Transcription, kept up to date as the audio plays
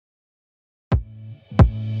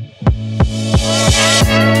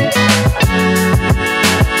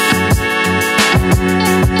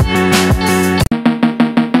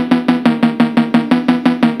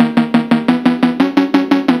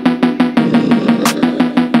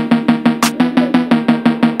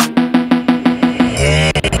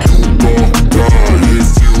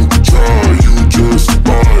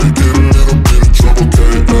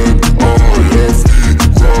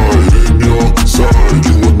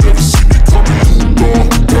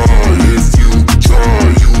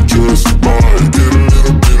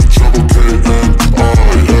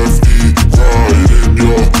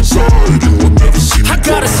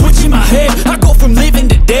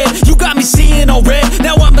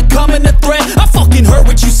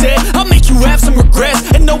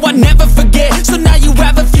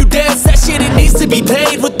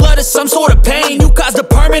some sort of pain. You caused a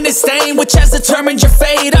permanent stain, which has determined your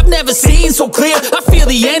fate. I've never seen so clear, I feel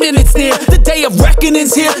the end and it's near. The day of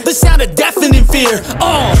reckoning's here, the sound of deafening fear. You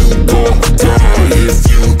gon' die if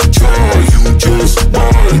you try, you just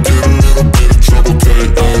might get a little bit of trouble,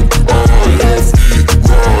 K-N-I-F-E,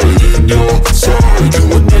 right in your side. You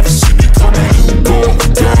will never see me coming. You gon'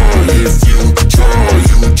 die if you try,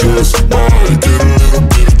 you just might get a little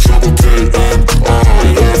bit of trouble, K-N-I-F-E,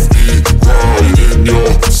 right in your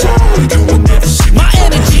side. You will never see me. My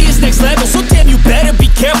energy is next level, so damn you better be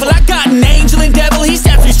careful. I got an angel and devil, he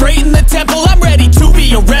steps me straight in the temple. I'm ready to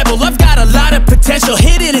be a rebel, I've got a lot of potential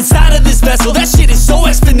hidden inside of this vessel. That shit is so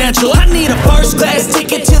exponential. I need a first class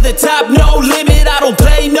ticket to the top, no limit. I don't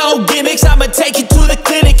play no gimmicks, I'ma take you to the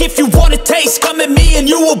clinic. If you want a taste, come at me and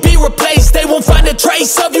you will be replaced. They won't find a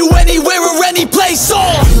trace of you anywhere or any place. You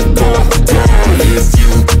gon' die if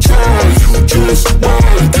you try, you just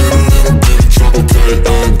might get a little bit of trouble,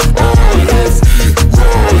 K-N-I-F-E,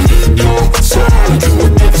 right in your side. You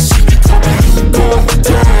will never see me coming. You gon'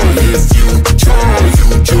 die if you try, you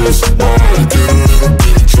just might get a little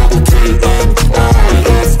bit of trouble, K-N-I-F-E,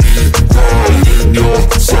 right in your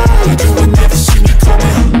side. You will never see me coming.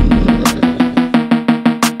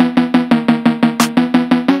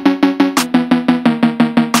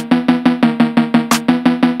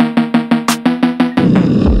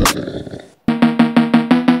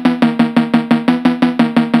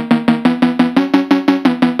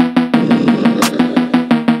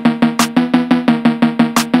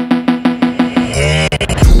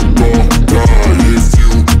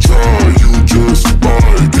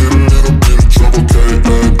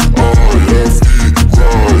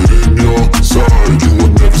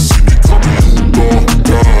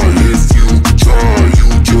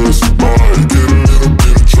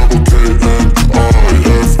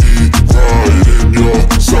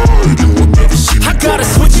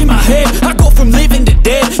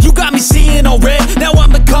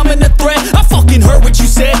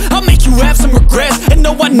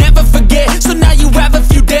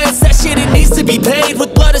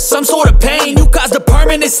 Some sort of pain, you caused a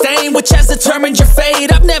permanent stain, which has determined your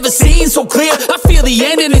fate. I've never seen so clear, I feel the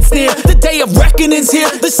end and it's near. The day of reckoning's here,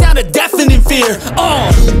 the sound of deafening fear. You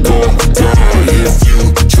gon' die if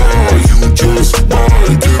you try, you just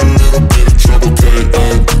might get a little bit of trouble,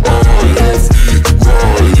 K-N-I-F-E,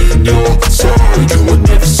 right in your side. You will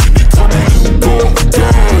never see me coming. You gon'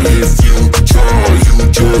 die if you try,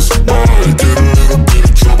 you just might get a little bit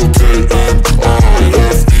of trouble, K-N-I-F-E,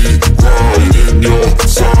 right in your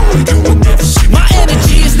side. You will never see me. My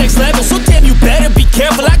energy is next level, so damn you better be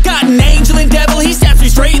careful. I got an angel and devil, he steps me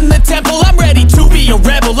straight in the temple. I'm ready to be a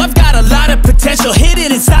rebel, I've got a lot of potential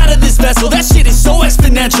hidden inside of this vessel. That shit is so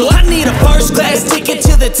exponential. I need a first class ticket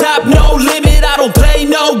to the top, no limit. I don't play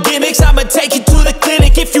no gimmicks, I'ma take you to the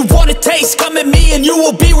clinic. If you want a taste, come at me and you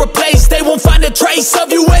will be replaced. They won't find a trace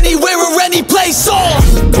of you anywhere or any place. You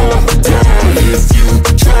gon' die if you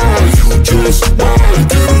try, you just might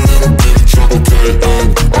get a little bit of trouble,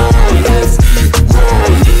 K-N-I-F-E,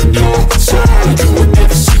 right in your side. You will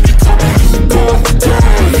never see me coming. You gon'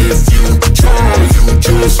 die if you try, you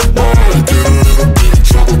just might get a